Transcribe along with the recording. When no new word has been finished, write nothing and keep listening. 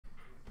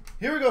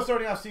Here we go,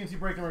 starting off CNC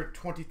break number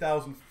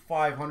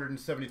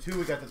 20,572.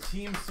 We got the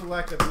team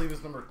select, I believe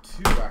is number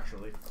 2,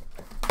 actually.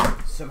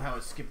 Somehow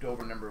it skipped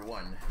over number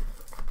 1.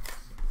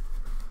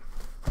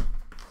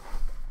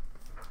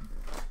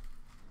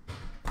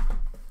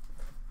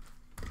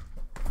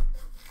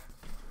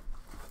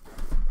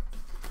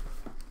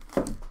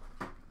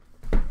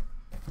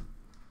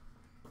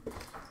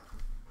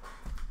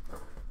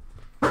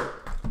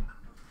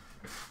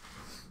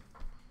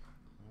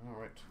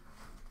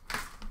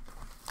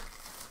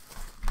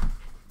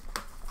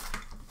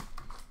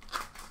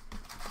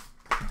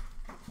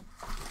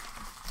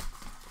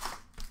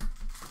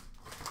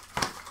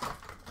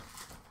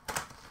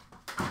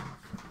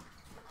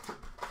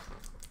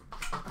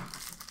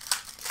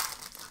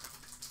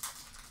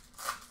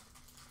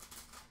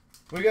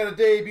 We got a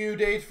debut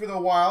date for the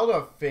Wild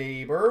of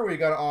Faber. We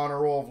got an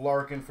honor roll of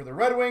Larkin for the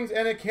Red Wings.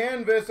 And a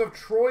canvas of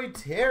Troy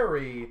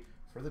Terry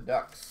for the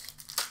Ducks.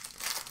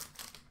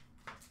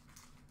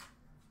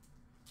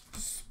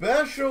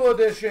 Special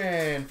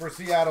edition for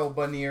Seattle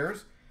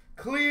Buccaneers.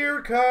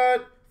 Clear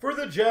cut for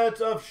the Jets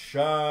of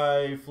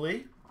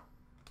Shifley.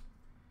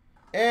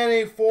 And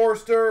a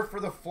Forster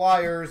for the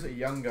Flyers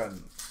Young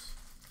Guns.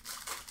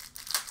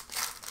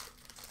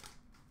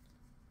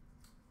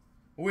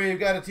 We've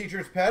got a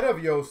teacher's pet of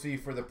Yossi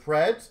for the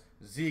Preds,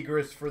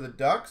 Zegras for the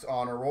Ducks,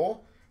 honor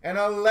roll, and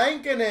a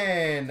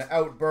Lankinen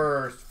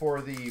outburst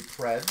for the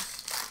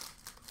Preds.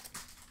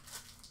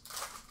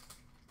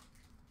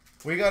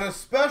 We got a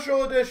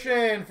special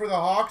edition for the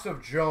Hawks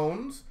of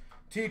Jones,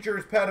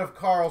 teacher's pet of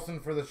Carlson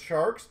for the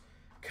Sharks,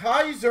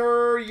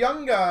 Kaiser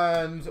Young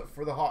Guns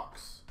for the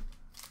Hawks.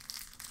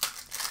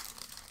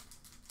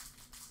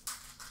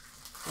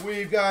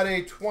 We've got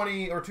a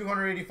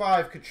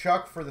 285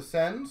 Kachuk for the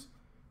Sens.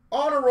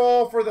 Honor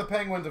roll for the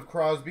Penguins of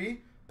Crosby.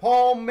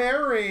 Paul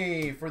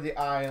Mary for the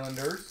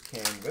Islanders.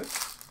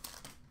 Canvas.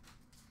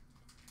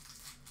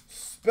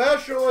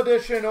 Special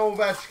edition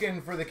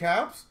Ovechkin for the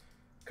Caps.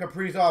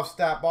 Kaprizov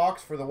stat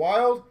box for the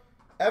Wild.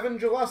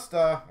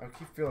 Evangelista. I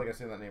keep feeling like I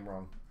say that name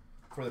wrong.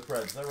 For the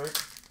Preds. Is that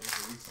right?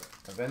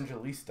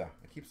 Evangelista.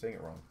 I keep saying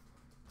it wrong.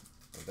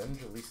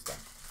 Evangelista.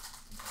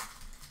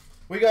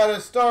 We got a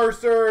Star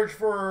Surge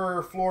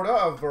for Florida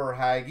of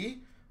Verhaeghe.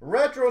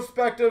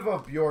 Retrospective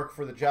of Bjork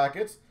for the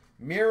Jackets.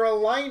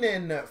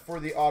 Miralainen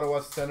for the Ottawa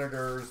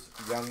Senators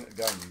Young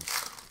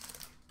Guns.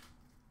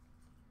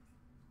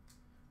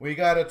 We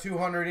got a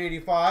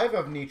 285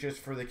 of Nietzsche's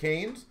for the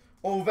Canes.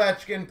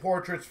 Ovechkin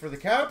portraits for the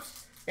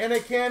Caps. And a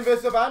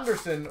canvas of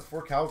Anderson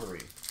for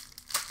Calgary.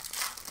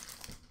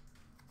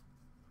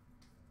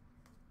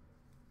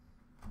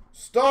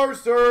 Star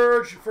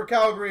Surge for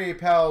Calgary,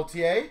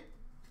 Pelletier.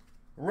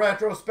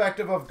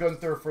 Retrospective of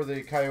Gunther for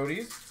the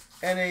Coyotes.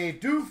 And a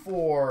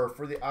Dufour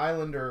for the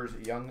Islanders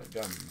Young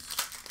Guns.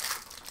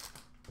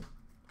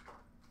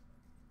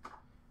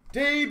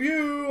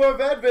 Debut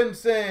of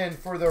Edvinsson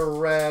for the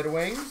Red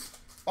Wings.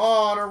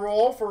 Honor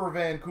roll for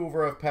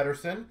Vancouver of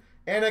Pettersson.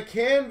 And a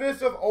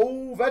canvas of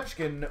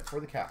Ovechkin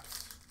for the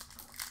Caps.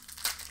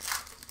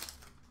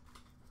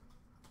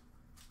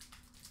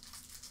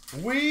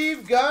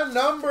 We've got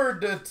numbered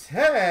to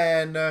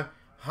 10.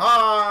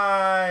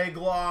 High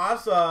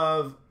gloss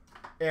of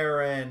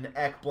Aaron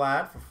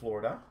Ekblad for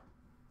Florida.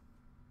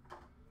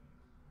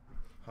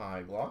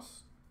 High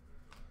gloss.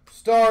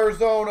 Star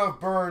Zone of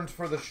Burns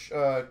for the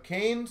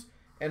Canes.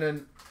 And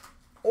an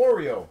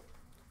Iorio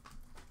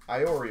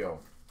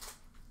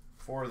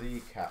for the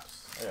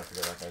Caps. I gotta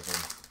figure that guy's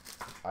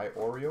name.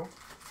 Iorio?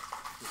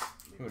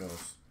 Who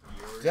knows?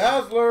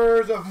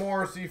 Dazzlers of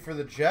Morrissey for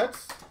the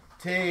Jets.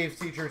 Taves,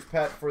 teacher's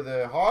pet for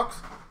the Hawks.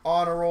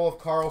 Honor roll of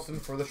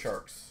Carlson for the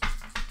Sharks.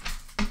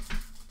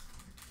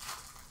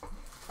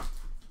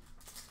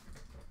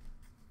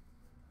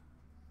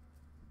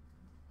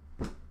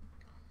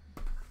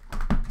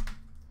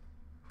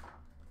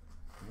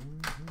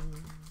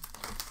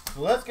 So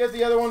let's get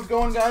the other ones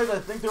going, guys. I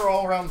think they're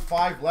all around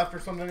 5 left or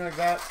something like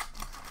that.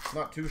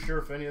 Not too sure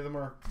if any of them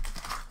are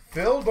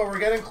filled, but we're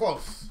getting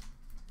close.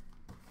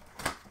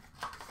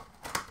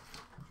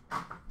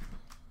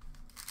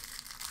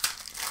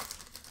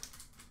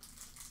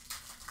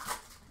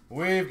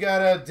 We've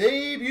got a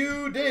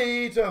debut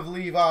date of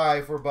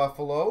Levi for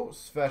Buffalo.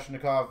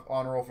 Sveshnikov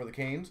honor roll for the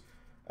Canes.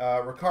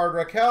 Ricard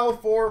Raquel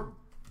for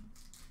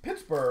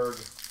Pittsburgh.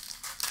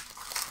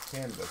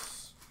 Canvas.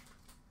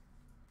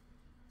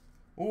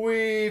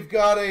 We've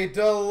got a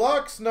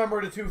deluxe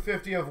number to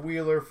 250 of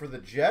Wheeler for the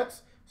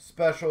Jets.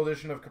 Special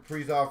edition of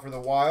Kaprizov for the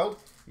Wild.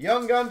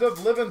 Young Guns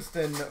of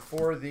Livingston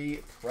for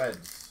the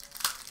Preds.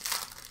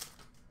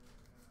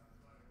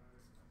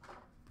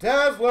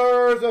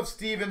 Dazzlers of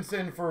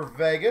Stevenson for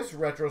Vegas.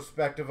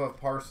 Retrospective of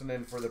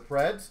Parsonen for the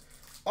Preds.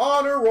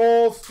 Honor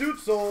roll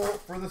Stutzel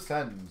for the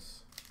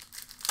Sens.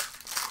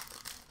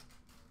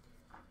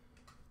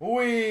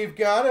 We've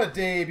got a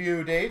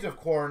debut date of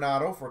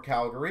Coronado for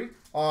Calgary.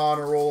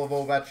 Honor roll of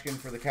Ovechkin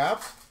for the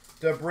Caps.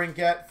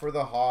 DeBrincat for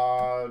the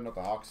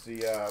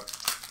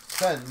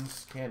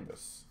Sens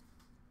canvas.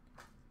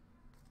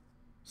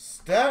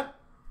 Star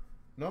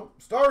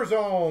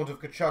Zones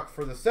of Kachuk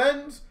for the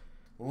Sens.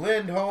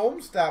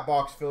 Lindholm, stat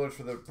box fillers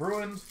for the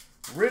Bruins.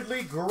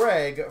 Ridley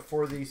Gregg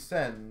for the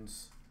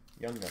Sens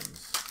Young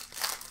Guns.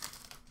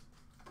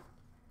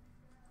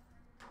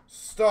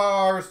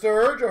 Star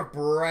Surge of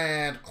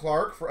Brandt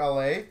Clark for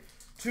LA.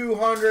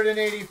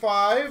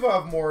 285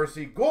 of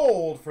Morrissey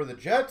Gold for the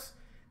Jets.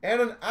 And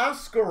an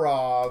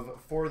Askarov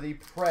for the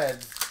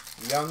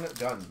Preds Young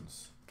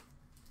Guns.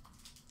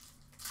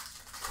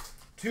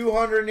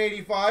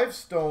 285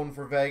 Stone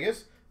for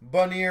Vegas.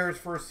 Beniers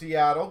for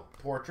Seattle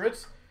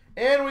Portraits.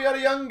 And we got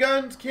a Young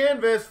Guns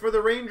canvas for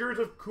the Rangers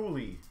of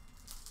Cooley.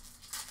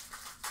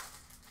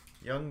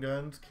 Young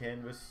Guns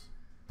canvas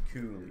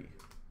Cooley.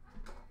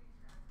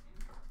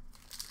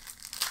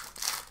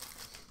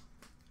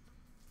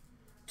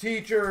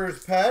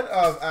 Teacher's Pet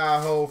of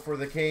Aho for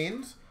the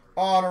Canes.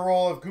 On a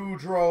roll of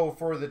Goudreau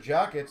for the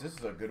Jackets. This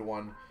is a good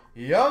one.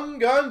 Young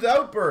Guns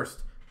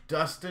Outburst.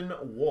 Dustin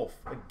Wolf.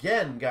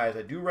 Again, guys,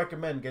 I do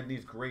recommend getting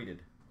these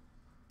graded.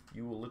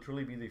 You will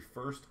literally be the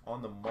first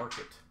on the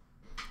market.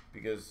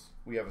 Because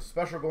we have a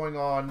special going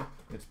on.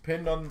 It's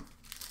pinned on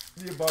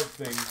the above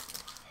thing.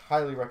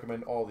 Highly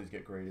recommend all these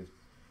get graded.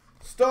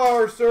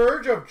 Star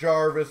Surge of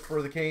Jarvis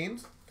for the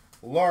Canes.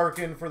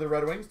 Larkin for the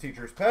Red Wings.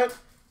 Teacher's Pet.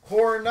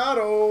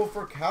 Coronado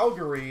for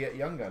Calgary at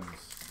Young Guns.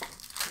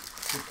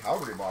 Good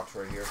Calgary box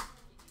right here.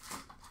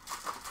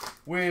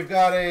 We've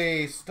got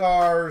a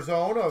Star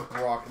Zone of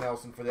Brock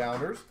Nelson for the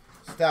Islanders.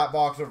 Stat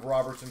box of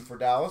Robertson for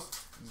Dallas.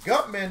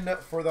 Gutman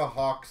for the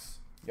Hawks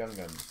Young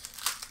Guns.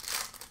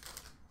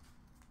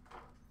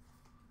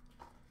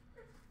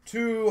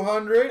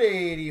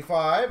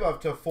 285 of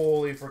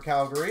Toffoli for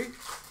Calgary.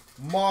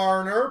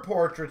 Marner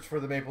Portraits for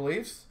the Maple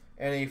Leafs.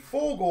 And a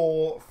full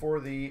goal for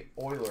the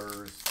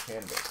Oilers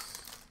canvas.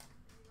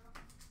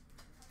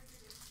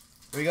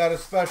 We got a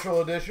special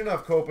edition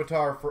of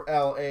Kopitar for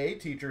LA.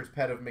 Teacher's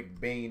Pet of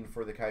McBain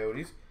for the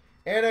Coyotes.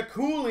 And a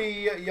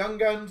Cooley Young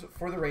Guns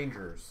for the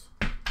Rangers.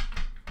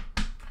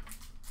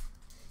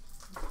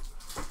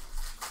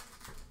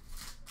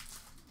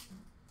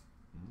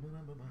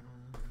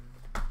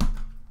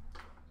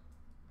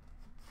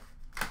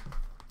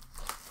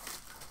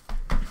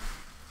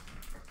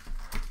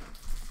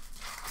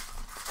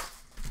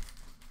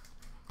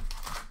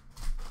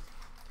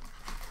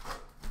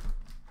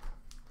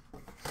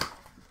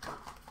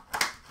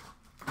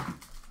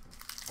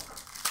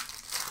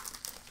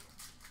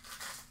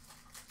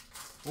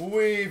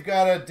 We've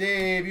got a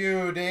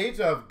debut date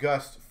of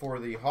Gust for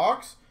the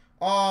Hawks.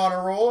 On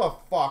a roll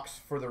of Fox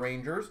for the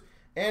Rangers.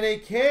 And a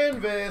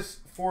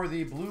canvas for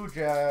the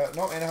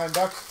Anaheim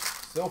Ducks,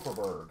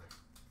 Silverberg.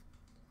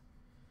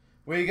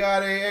 We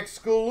got a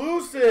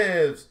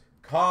exclusives.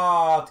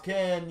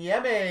 Kotkaniemi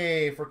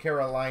for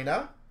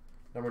Carolina.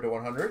 Number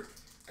 /100.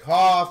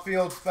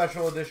 Caulfield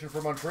Special Edition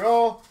for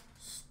Montreal.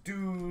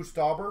 Stu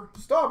Stauber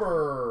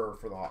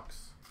for the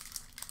Hawks.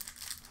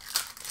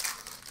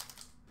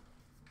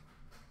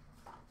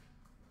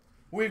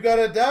 We've got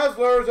a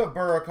Dazzlers of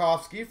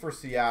Burakovsky for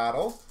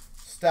Seattle.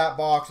 Stat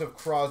box of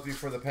Crosby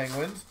for the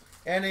Penguins.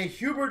 And a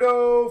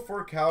Huberdeau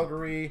for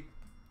Calgary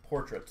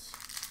Portraits.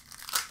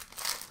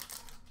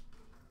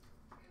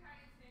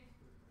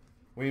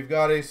 We've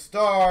got a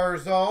Star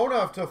Zone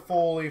of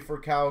Toffoli for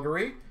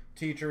Calgary.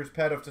 Teacher's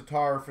Pet of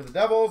Tatar for the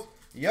Devils.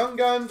 Young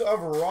Guns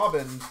of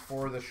Robbins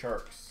for the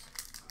Sharks.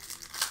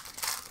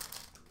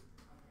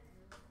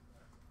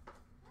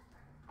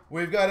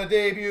 We've got a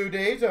debut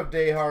date of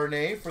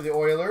Desharnais for the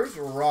Oilers.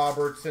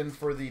 Robertson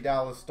for the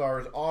Dallas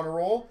Stars on a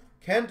roll.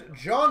 Kent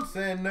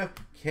Johnson,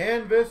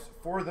 canvas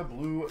for the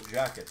Blue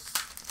Jackets.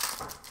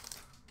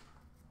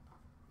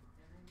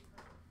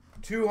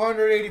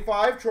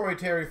 285, Troy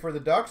Terry for the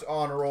Ducks.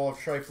 On a roll of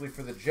Scheifele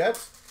for the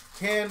Jets.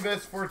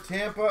 Canvas for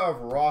Tampa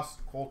of Ross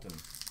Colton.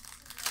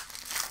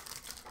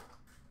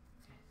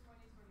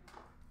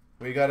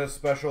 We got a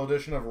special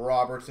edition of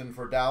Robertson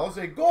for Dallas.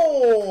 A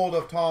gold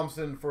of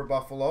Thompson for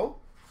Buffalo.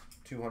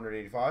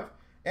 285.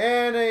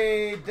 And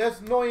a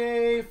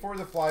Desnoyers for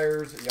the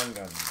Flyers Young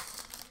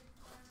Guns.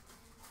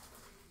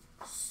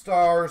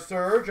 Star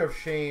Surge of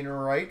Shane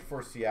Wright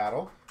for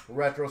Seattle.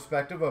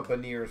 Retrospective of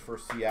Beniers for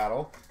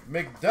Seattle.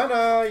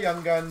 McDonough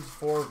Young Guns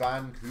for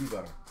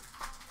Vancouver.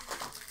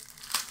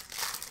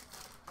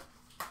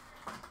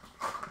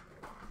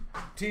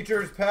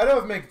 Teacher's Pet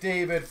of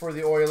McDavid for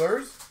the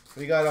Oilers.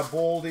 We got a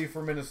Boldy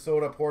for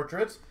Minnesota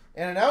Portraits.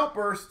 And an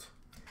outburst.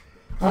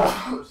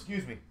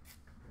 Excuse me.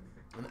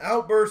 An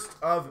outburst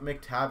of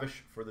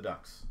McTavish for the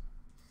Ducks.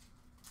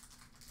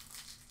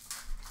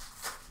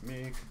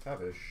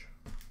 McTavish.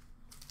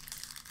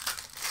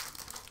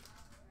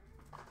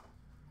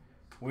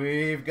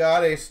 We've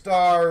got a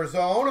Star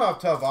Zone of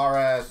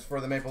Tavares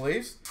for the Maple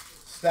Leafs.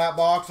 Stat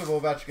box of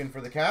Ovechkin for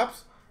the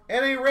Caps.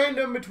 And a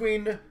random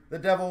between the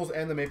Devils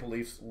and the Maple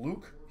Leafs.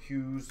 Luke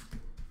Hughes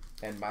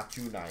and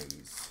Matthew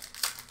Nyes.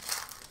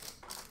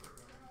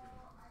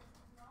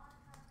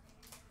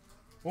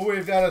 Well,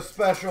 we've got a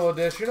special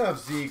edition of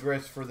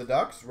Zegras for the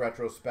Ducks.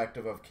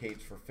 Retrospective of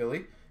Cates for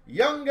Philly.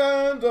 Young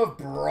Guns of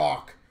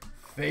Brock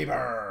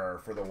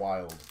Faber for the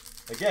Wild.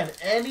 Again,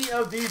 any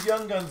of these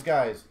Young Guns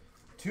guys,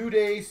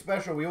 2-day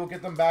special. We will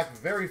get them back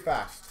very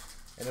fast,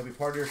 and it'll be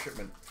part of your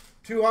shipment.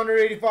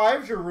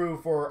 285, Giroux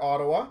for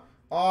Ottawa.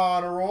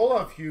 On a roll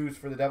of Hughes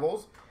for the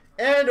Devils.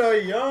 And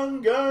a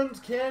Young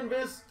Guns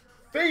canvas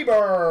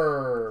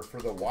Faber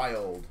for the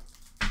Wild.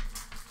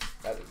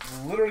 That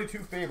is literally 2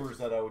 Fabers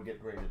that I would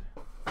get graded.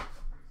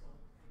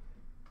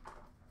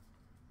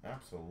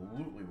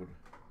 Absolutely would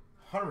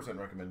 100%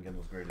 recommend getting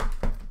those graded.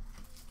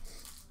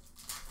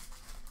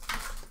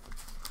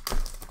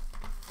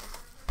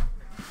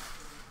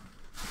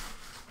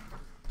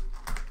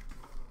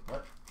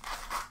 What?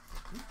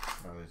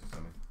 Oh, this is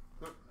something.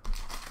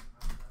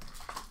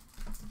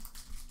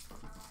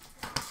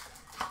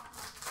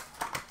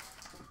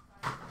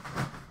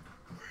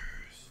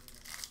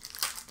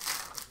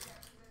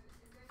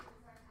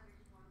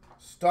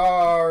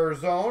 Star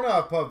Zone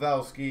of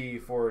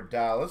Pavelski for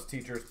Dallas.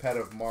 Teacher's Pet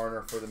of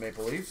Marner for the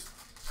Maple Leafs.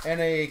 And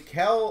a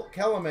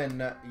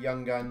Kellerman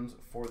Young Guns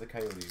for the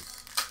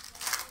Coyotes.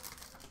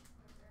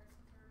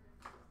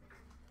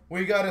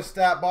 We got a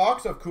stat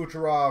box of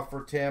Kucherov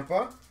for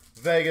Tampa.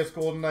 Vegas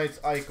Golden Knights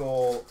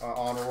Eichel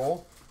honor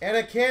roll. And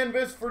a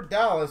canvas for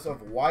Dallas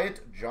of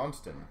Wyatt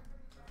Johnston.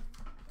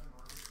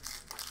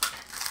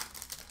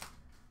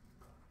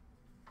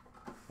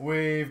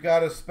 We've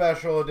got a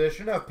special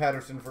edition of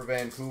Pettersson for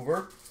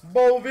Vancouver.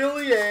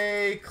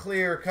 Beauvillier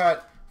clear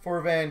cut for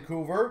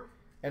Vancouver.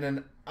 And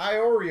an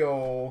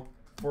Iorio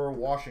for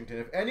Washington.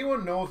 If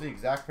anyone knows the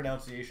exact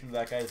pronunciation of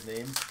that guy's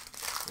name,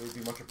 it would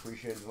be much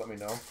appreciated. Let me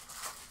know.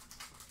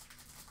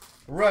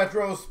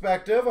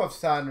 Retrospective of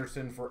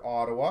Sanderson for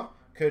Ottawa.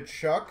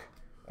 Kachuk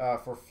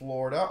for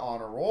Florida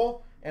on a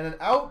roll. And an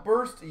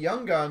Outburst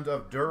Young Guns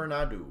of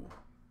Duranadu.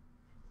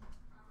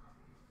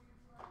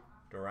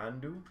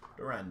 Durandu,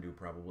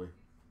 probably.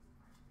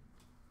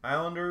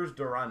 Islanders,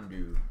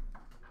 Durandu.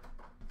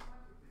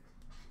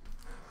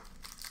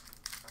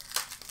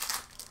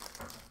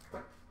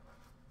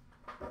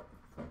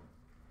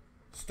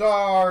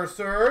 Star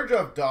Surge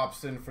of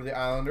Dobson for the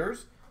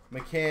Islanders.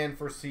 McCann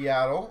for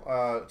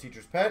Seattle,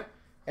 Teacher's Pet.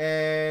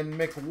 And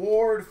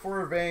McWard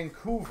for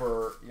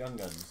Vancouver, Young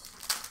Guns.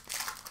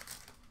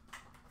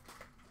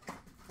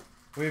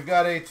 We've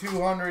got a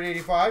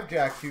 285,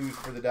 Jack Hughes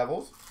for the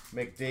Devils.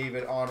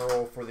 McDavid honor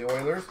roll for the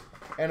Oilers.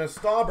 And a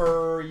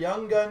Stauber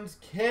Young Guns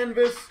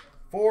canvas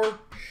for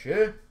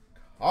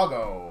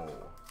Chicago.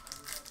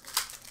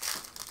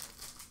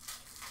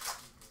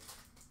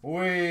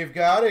 We've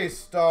got a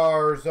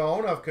Star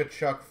Zone of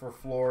Kachuk for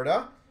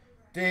Florida.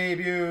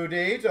 Debut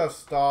date of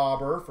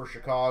Stauber for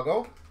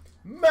Chicago.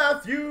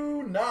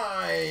 Matthew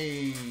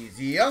Nyes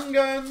Young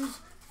Guns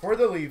for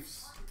the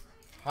Leafs.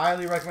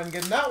 Highly recommend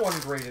getting that one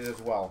graded as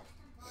well.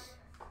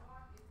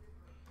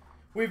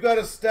 We've got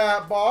a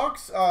stat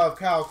box of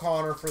Kyle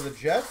Connor for the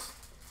Jets.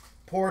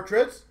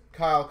 Portraits,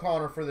 Kyle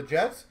Connor for the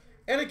Jets.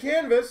 And a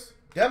canvas,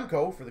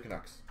 Demko for the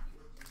Canucks.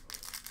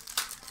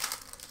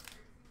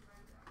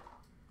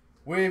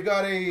 We've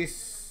got a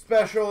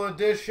special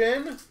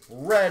edition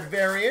red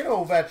variant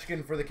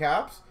Ovechkin for the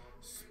Caps.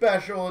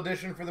 Special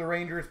edition for the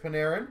Rangers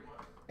Panarin.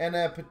 And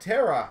a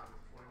Patera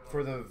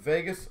for the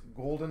Vegas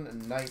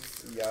Golden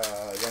Knights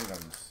Young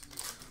Guns.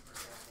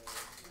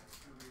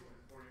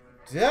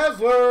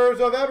 Dazzlers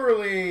of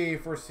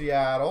Eberle for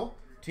Seattle.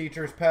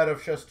 Teacher's Pet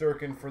of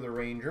Shesterkin for the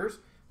Rangers.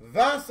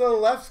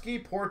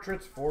 Vasilevsky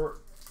Portraits for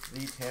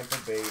the Tampa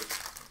Bay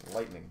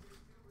Lightning.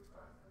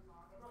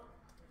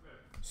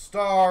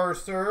 Star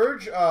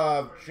Surge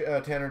of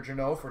Tanner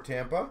Jeannot for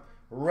Tampa.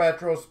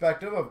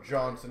 Retrospective of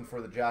Johnson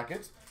for the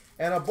Jackets.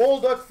 And a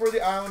Bolduc for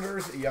the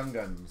Islanders Young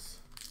Guns.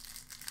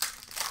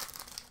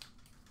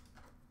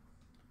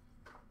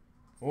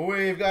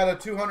 We've got a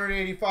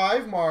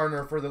 285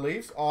 Marner for the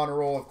Leafs. Honor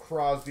roll of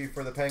Crosby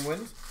for the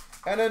Penguins.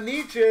 And a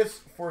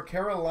Nietzsche's for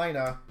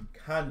Carolina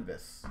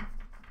canvas.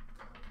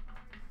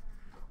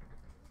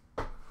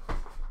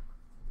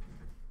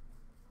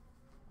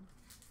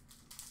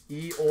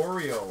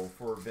 Oreo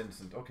for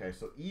Vincent. Okay,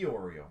 so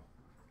Oreo.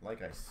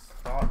 Like I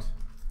thought.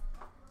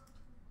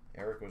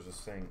 Eric was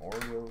just saying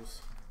Oreos.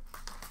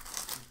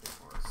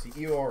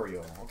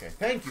 Oreo. Okay,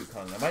 thank you,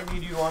 Kung. I might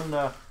need you on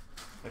a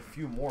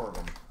few more of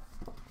them.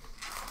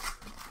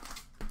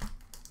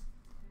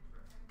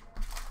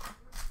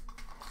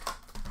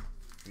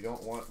 We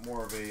don't want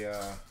more of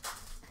a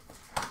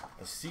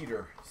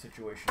cedar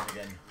situation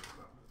again.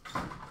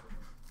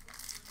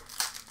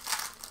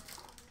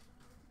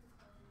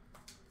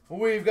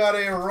 We've got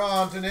a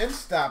Rantanen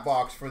stat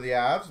box for the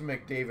Avs,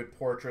 McDavid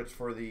Portraits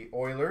for the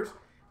Oilers,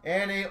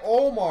 and a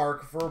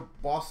Olmark for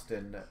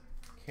Boston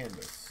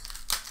canvas.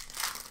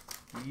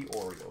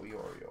 Oreo,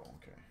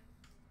 okay.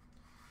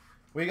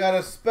 We got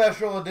a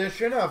special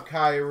edition of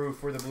Kyrou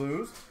for the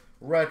Blues,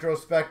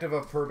 retrospective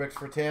of Perbix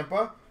for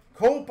Tampa,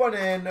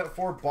 Kopanen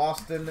for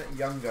Boston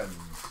Young Guns.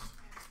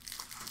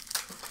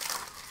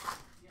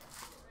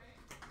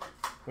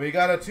 We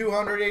got a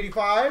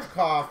 285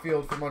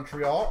 Caulfield for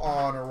Montreal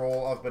on a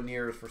roll of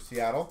Beniers for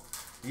Seattle.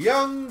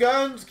 Young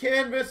Guns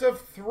canvas of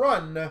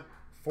Thrun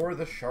for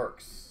the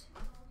Sharks.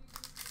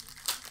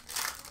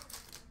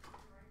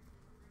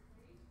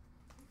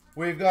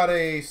 We've got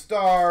a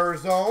Star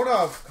Zone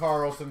of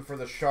Carlson for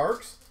the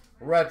Sharks.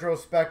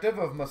 Retrospective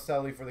of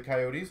Maselli for the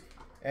Coyotes.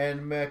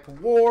 And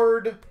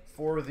McWard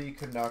for the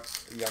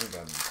Canucks Young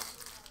Guns.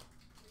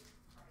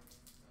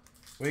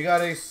 We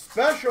got a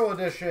special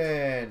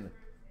edition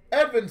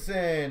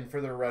Edvinsson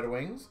for the Red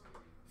Wings.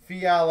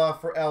 Fiala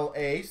for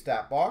LA,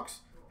 stat box.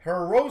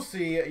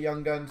 Hiroshi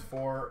Young Guns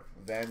for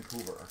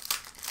Vancouver.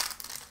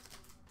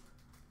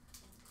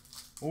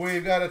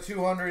 We've got a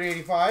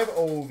 285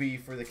 OV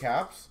for the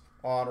Caps.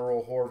 Honor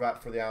roll Horvat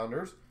for the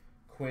Islanders.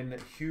 Quinn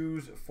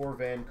Hughes for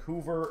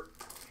Vancouver,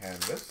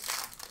 canvas.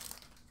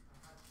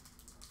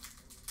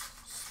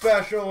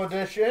 Special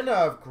edition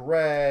of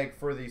Greg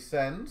for the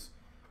Sens.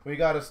 We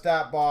got a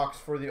stat box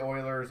for the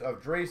Oilers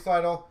of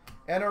Draisaitl.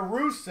 And a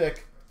Rusick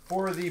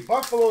for the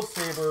Buffalo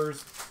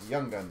Sabres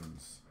Young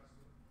Guns.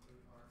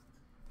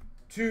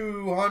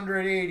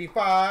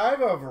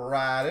 285 of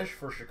Radish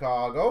for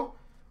Chicago.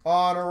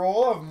 Honor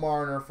roll of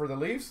Marner for the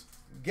Leafs.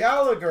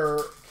 Gallagher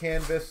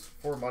canvas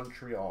for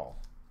Montreal.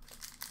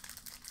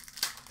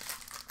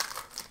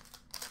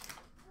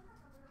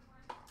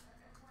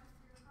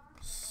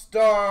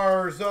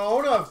 Star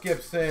Zone of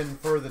Gibson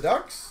for the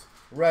Ducks.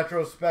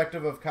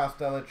 Retrospective of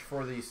Kostelich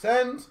for the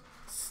Sens.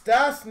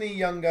 Stastny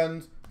Young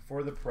Guns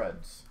for the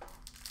Preds.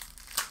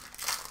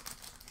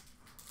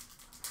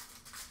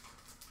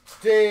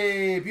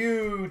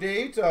 Debut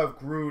date of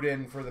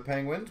Gruden for the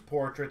Penguins.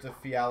 Portraits of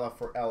Fiala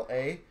for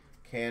LA.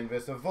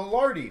 Canvas of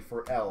Velarde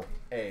for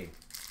LA.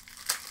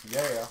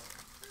 Yeah.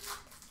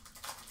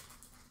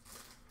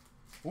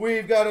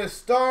 We've got a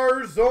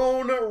Star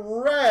Zone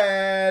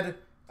Red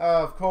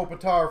of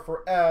Kopitar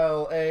for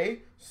LA.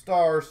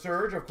 Star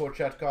Surge of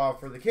Kochetkov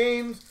for the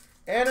Canes.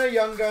 And a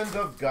Young Guns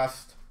of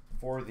Gust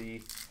for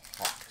the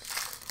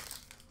Hawks.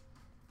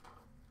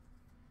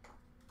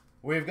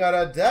 We've got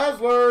a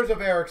Dazzlers of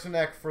Eriksson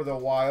Ek for the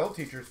Wild.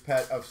 Teacher's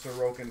Pet of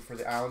Sorokin for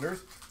the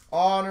Islanders.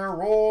 Honor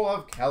roll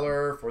of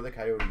Keller for the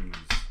Coyotes. Do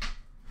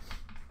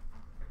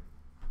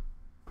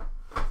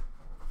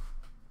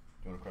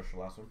you want to crush the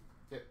last one?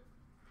 Yeah.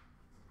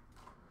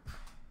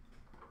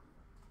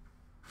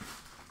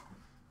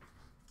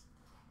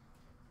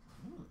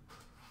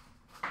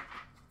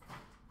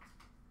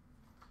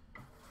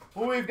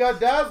 Well, we've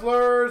got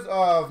Dazzlers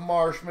of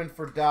Marshman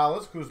for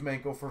Dallas,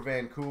 Kuzmenko for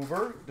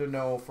Vancouver,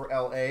 Deneau for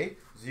LA,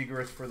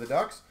 Zegras for the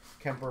Ducks,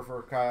 Kemper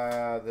for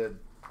the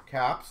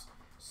Caps,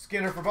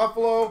 Skinner for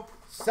Buffalo,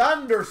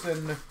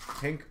 Sanderson,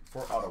 Pink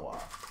for Ottawa.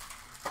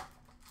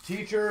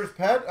 Teacher's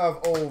Pet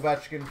of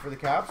Ovechkin for the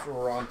Caps,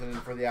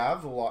 Rantanen for the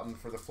Avs, Lawton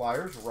for the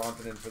Flyers,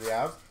 Rantanen for the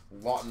Avs,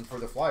 Lawton for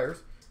the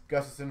Flyers,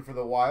 Gustafson for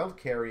the Wild,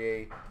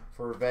 Carrier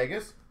for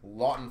Vegas,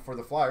 Lawton for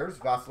the Flyers,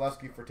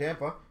 Vasilevsky for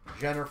Tampa,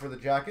 Jenner for the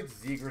Jackets,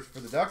 Zegras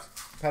for the Ducks,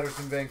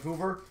 Pettersson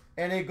Vancouver,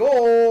 and a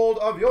gold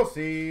of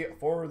Yossi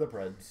for the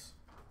Preds.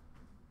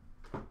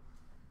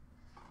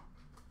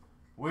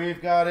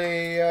 We've got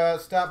a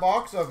stat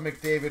box of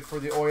McDavid for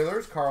the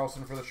Oilers,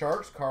 Carlson for the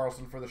Sharks,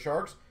 Carlson for the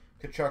Sharks,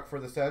 Kachuk for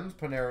the Sens,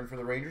 Panarin for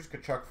the Rangers,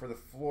 Kachuk for the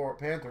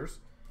Panthers,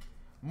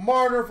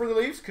 Marner for the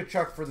Leafs,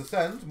 Kachuk for the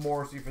Sens,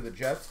 Morrissey for the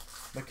Jets,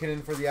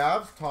 McKinnon for the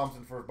Avs,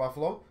 Thompson for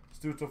Buffalo,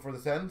 Stutzel for the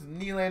Sens,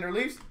 Nylander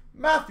Leafs,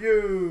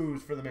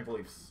 Matthews for the Maple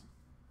Leafs.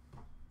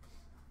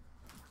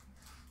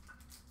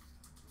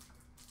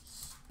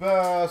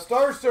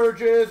 Star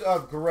Surges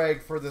of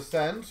Greg for the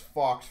Sens,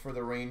 Fox for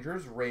the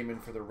Rangers,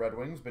 Raymond for the Red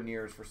Wings,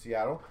 Beniers for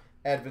Seattle,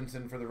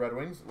 Edvinsson for the Red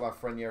Wings,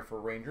 Lafreniere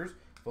for Rangers,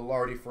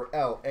 Velarde for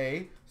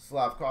LA,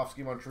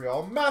 Slavkovsky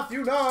Montreal,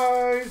 Matthew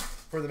Knies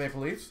for the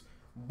Maple Leafs,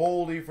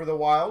 Boldy for the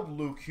Wild,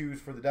 Luke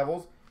Hughes for the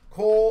Devils,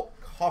 Cole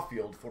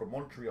Caulfield for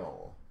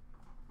Montreal.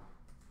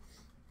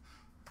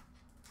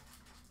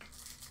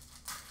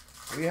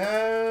 We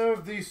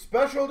have the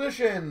special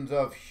editions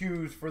of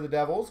Hughes for the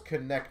Devils,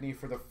 Konechny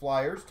for the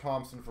Flyers,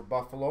 Thompson for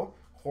Buffalo,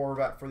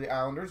 Horvat for the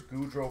Islanders,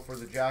 Goudreau for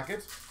the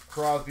Jackets,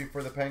 Crosby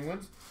for the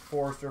Penguins,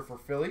 Forrester for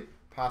Philly,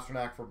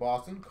 Pasternak for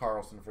Boston,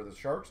 Carlson for the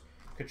Sharks,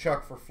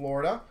 Kachuk for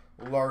Florida,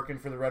 Larkin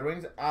for the Red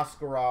Wings,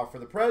 Askarov for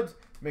the Preds,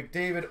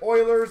 McDavid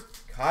Oilers,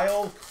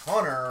 Kyle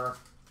Connor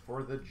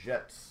for the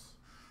Jets.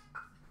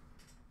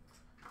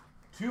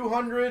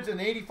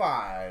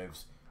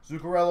 285s.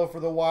 Zuccarello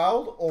for the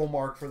Wild,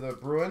 Olmark for the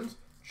Bruins,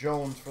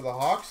 Jones for the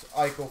Hawks,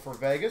 Eichel for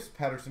Vegas,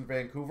 Pettersson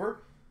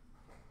Vancouver,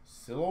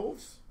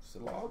 Silovs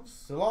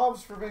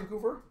for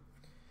Vancouver,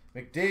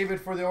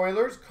 McDavid for the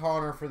Oilers,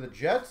 Connor for the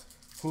Jets,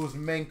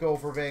 Kuzmenko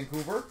for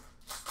Vancouver,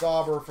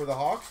 Stauber for the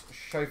Hawks,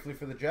 Scheifele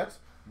for the Jets,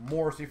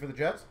 Morrissey for the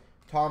Jets,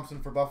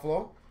 Thompson for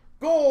Buffalo,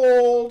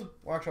 gold,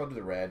 well actually I'll do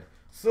the red,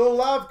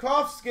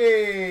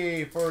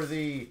 Slavkovsky for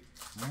the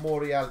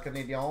Montreal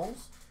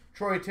Canadiens,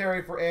 Troy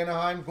Terry for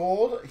Anaheim,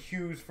 gold,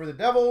 Hughes for the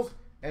Devils,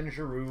 and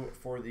Giroux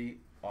for the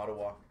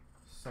Ottawa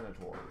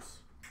Senators.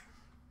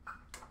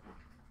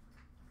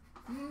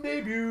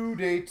 Debut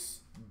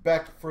dates,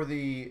 Beck for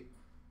the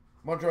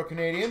Montreal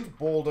Canadiens,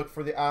 Bolduc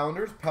for the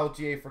Islanders,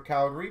 Peltier for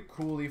Calgary,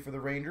 Cooley for the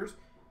Rangers,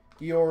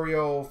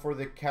 Iorio for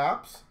the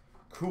Caps,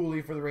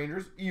 Cooley for the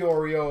Rangers,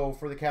 Iorio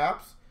for the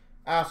Caps,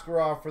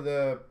 Askarov for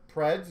the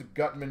Preds,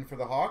 Gutman for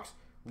the Hawks,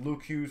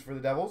 Luke Hughes for the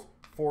Devils,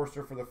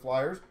 Forster for the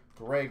Flyers,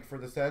 Gregg for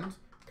the Sens,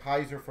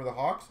 Kaiser for the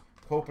Hawks,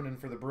 Kopanen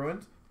for the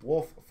Bruins,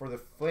 Wolf for the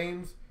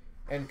Flames,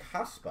 and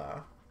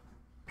Kaspa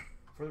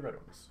for the Red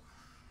Wings.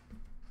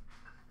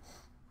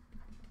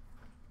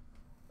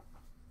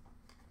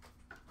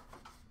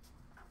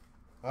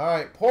 All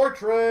right,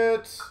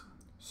 portraits.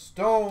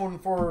 Stone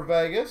for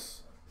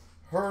Vegas,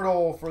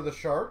 Hurdle for the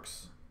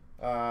Sharks,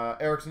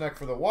 Eriksson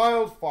for the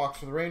Wild, Fox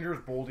for the Rangers,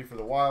 Boldy for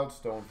the Wild,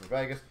 Stone for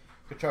Vegas,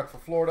 Tkachuk for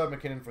Florida,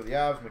 McKinnon for the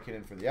Avs,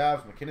 McKinnon for the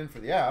Avs, McKinnon for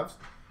the Avs,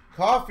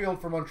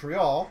 Caulfield for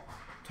Montreal,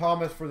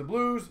 Thomas for the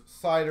Blues,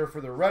 Sider for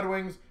the Red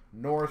Wings,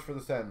 Norris for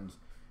the Sens.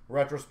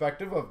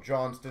 Retrospective of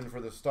Johnston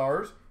for the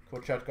Stars,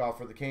 Kochetkov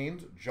for the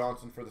Canes,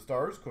 Johnson for the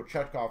Stars,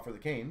 Kochetkov for the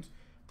Canes,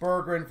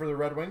 Berggren for the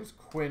Red Wings,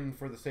 Quinn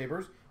for the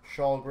Sabres,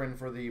 Shalgren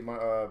for the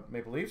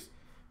Maple Leafs,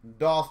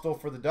 Dostal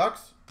for the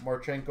Ducks,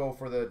 Marchenko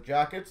for the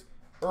Jackets,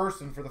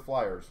 Urson for the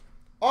Flyers.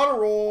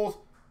 Honor rolls,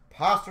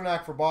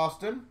 Pasternak for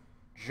Boston,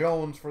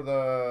 Jones for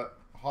the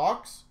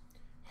Hawks,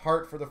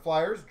 Hart for the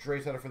Flyers,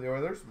 Draisaitl for the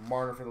Oilers,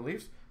 Marner for the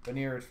Leafs,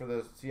 Beniers for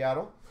the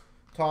Seattle,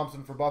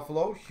 Thompson for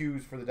Buffalo,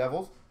 Hughes for the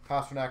Devils,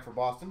 Pasternak for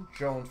Boston,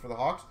 Jones for the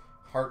Hawks,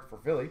 Hart for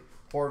Philly,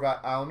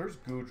 Horvat Islanders,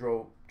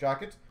 Goudreau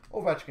Jackets,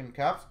 Ovechkin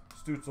Caps,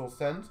 Stützle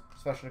Sens,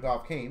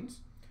 Svechnikov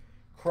Canes,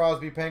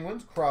 Crosby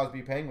Penguins,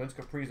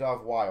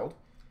 Kaprizov Wild,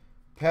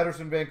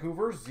 Pettersson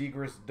Vancouver,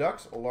 Zegras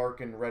Ducks,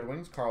 Larkin Red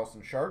Wings,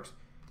 Carlson Sharks,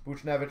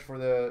 Buchnevich for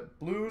the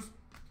Blues,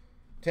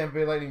 Tampa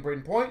Bay Lightning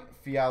Braden Point,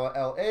 Fiala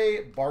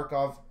LA,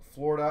 Barkov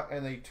Florida,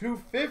 and a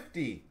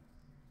 250.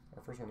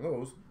 Our first one of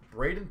those,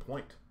 Braden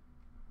Point.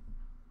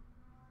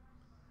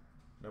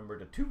 Number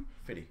to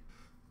 250.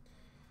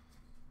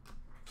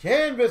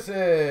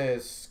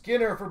 Canvases.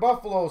 Skinner for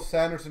Buffalo,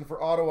 Sanderson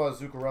for Ottawa,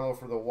 Zuccarello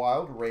for the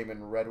Wild,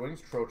 Raymond Red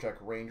Wings, Trocheck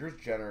Rangers,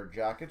 Jenner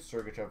Jackets,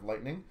 Sergachev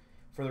Lightning.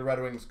 For the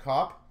Red Wings,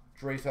 Kopp,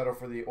 Draisaitl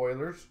for the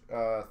Oilers,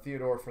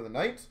 Theodore for the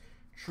Knights,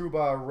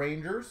 Trouba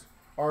Rangers,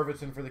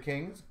 Arvidsson for the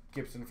Kings,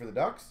 Gibson for the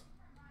Ducks.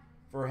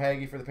 For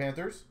Hagee for the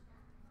Panthers,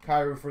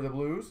 Kyrou for the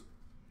Blues,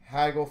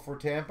 Hagel for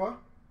Tampa,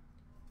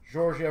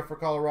 Georgiev for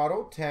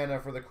Colorado, Tana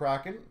for the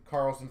Kraken,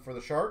 Carlson for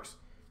the Sharks,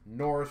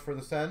 Norris for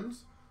the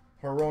Sens,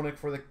 Hronik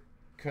for the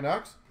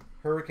Canucks,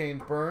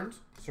 Hurricanes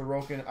Burns,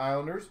 Sorokin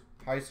Islanders,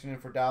 Heiskanen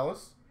for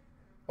Dallas,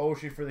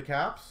 Oshie for the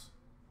Caps,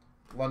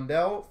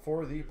 Lundell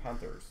for the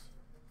Panthers.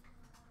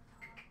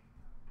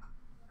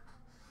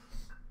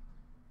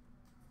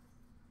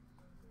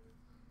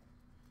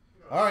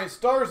 All right,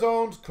 Star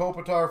Zones,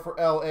 Kopitar for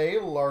L.A.,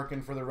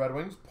 Larkin for the Red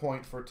Wings,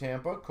 Point for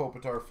Tampa,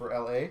 Kopitar for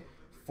L.A.,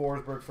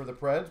 Forsberg for the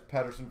Preds,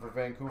 Pettersson for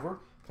Vancouver,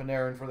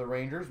 Panarin for the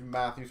Rangers,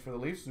 Matthews for the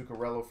Leafs,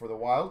 Zuccarello for the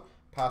Wild,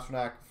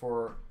 Pasternak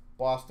for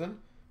Boston,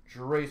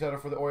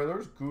 Draisaitl for the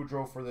Oilers,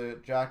 Goudreau for the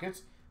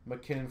Jackets,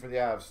 McKinnon for the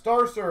Avs.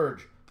 Star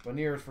Surge,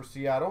 Beniers for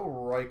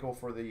Seattle, Reichel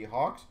for the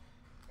Hawks,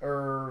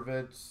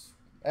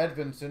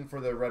 Edvinsson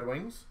for the Red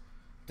Wings,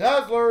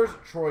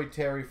 Dazzlers, Troy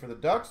Terry for the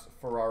Ducks,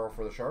 Ferraro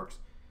for the Sharks,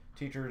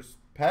 Teacher's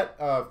Pet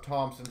of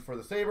Thompson for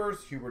the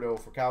Sabres, Huberdeau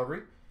for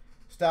Calgary,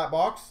 Stat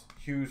Box,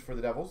 Hughes for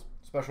the Devils,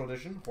 Special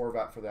Edition,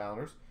 Horvat for the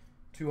Islanders,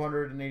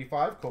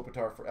 285,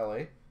 Kopitar for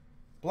LA,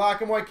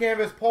 Black and White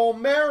Canvas, Paul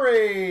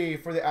Mary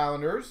for the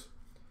Islanders,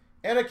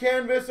 and a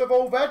canvas of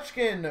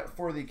Ovechkin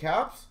for the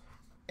Caps,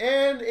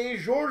 and a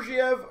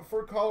Georgiev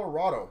for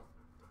Colorado.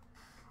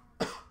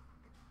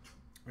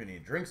 We need a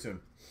drink soon.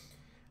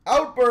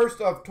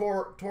 Outburst of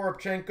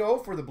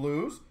Toropchenko for the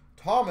Blues,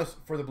 Thomas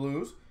for the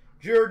Blues,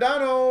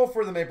 Giordano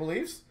for the Maple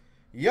Leafs,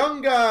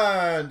 Young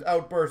Guns,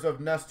 outburst of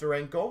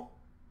Nestorenko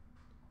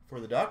for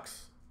the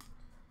Ducks,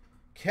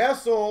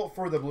 Kessel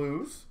for the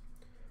Blues,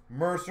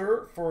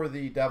 Mercer for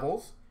the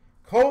Devils,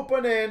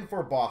 Kopanen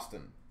for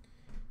Boston,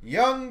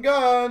 Young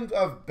Guns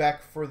of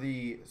Beck for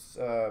the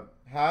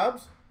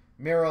Habs,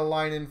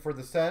 Merilainen for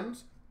the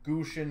Sens,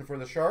 Gushin for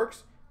the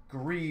Sharks,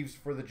 Greaves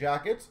for the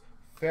Jackets,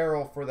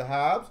 Farrell for the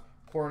Habs,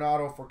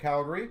 Coronado for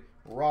Calgary,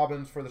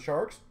 Robbins for the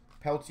Sharks,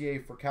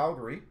 Peltier for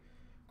Calgary,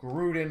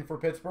 Gruden for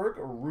Pittsburgh,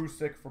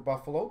 Rusick for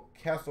Buffalo,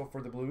 Kessel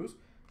for the Blues,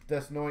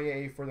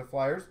 Desnoyers for the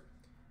Flyers,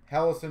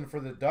 Hellison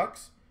for the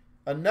Ducks,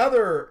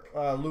 another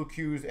Luke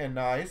Hughes and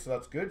Nye, so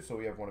that's good, so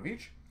we have one of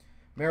each.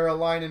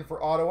 Merilainen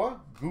for Ottawa,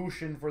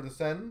 Gushin for the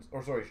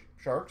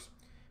Sharks,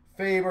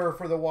 Faber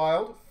for the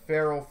Wild,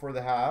 Farrell for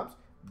the Habs,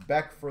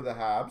 Beck for the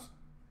Habs,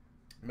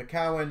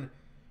 McCowan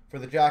for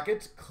the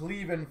Jackets,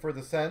 Cleven for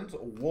the Sens,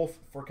 Wolf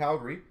for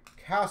Calgary,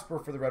 Casper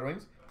for the Red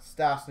Wings,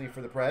 Stastny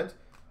for the Preds,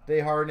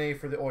 Desharnais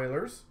for the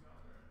Oilers,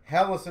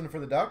 Hellison for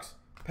the Ducks,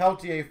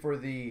 Peltier for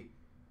the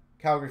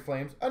Calgary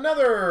Flames,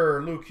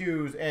 another Luke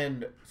Hughes,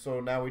 and so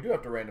now we do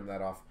have to random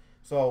that off.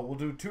 So we'll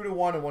do 2 to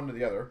 1 and 1 to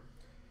the other.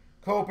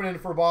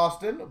 Kopanen for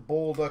Boston,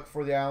 Bolduc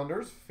for the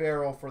Islanders,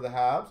 Farrell for the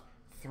Habs,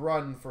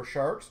 Thrun for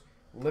Sharks,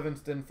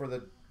 Livingston for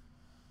the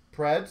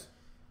Preds,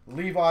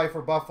 Levi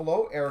for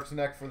Buffalo, Eriksson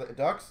for the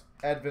Ducks,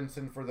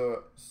 Edvinsson for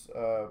the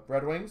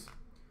Red Wings,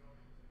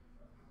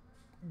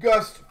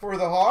 Gust for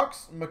the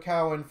Hawks,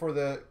 McCowan for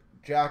the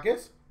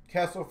Jackets,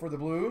 Kessel for the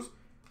Blues,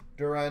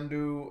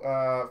 Durandu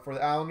for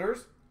the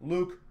Islanders,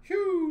 Luke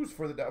Hughes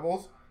for the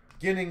Devils,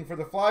 Ginning for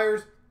the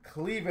Flyers,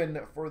 Cleveland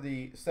for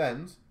the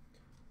Sens.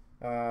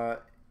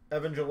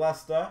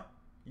 Evangelista,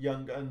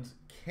 Young Guns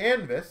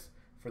Canvas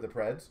for the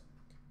Preds.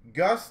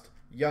 Gust,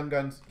 Young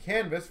Guns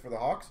Canvas for the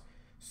Hawks.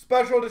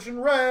 Special edition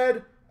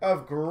red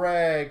of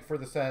Greg for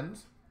the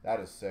Sens. That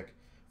is sick.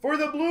 For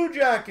the Blue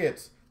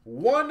Jackets,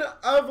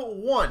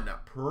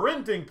 1/1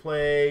 printing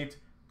plate,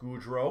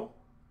 Goudreau.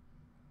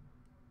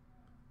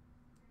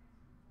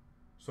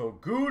 So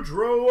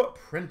Goudreau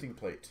printing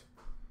plate.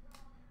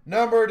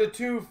 Number to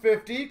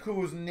 250,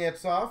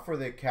 Kuznetsov for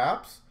the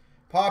Caps.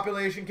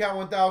 Population count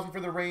 1,000 for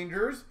the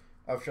Rangers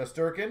of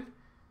Shesterkin.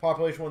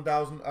 Population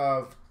 1,000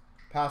 of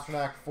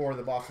Pasternak for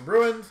the Boston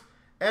Bruins.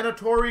 And a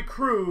Torrey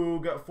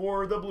Krug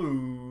for the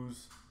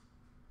Blues.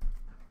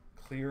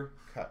 Clear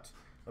cut.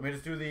 Let me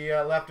just do the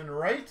left and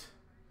right.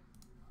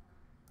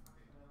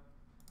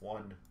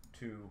 1,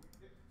 2,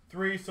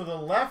 3. So the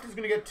left is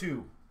going to get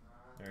 2.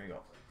 There you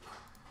go.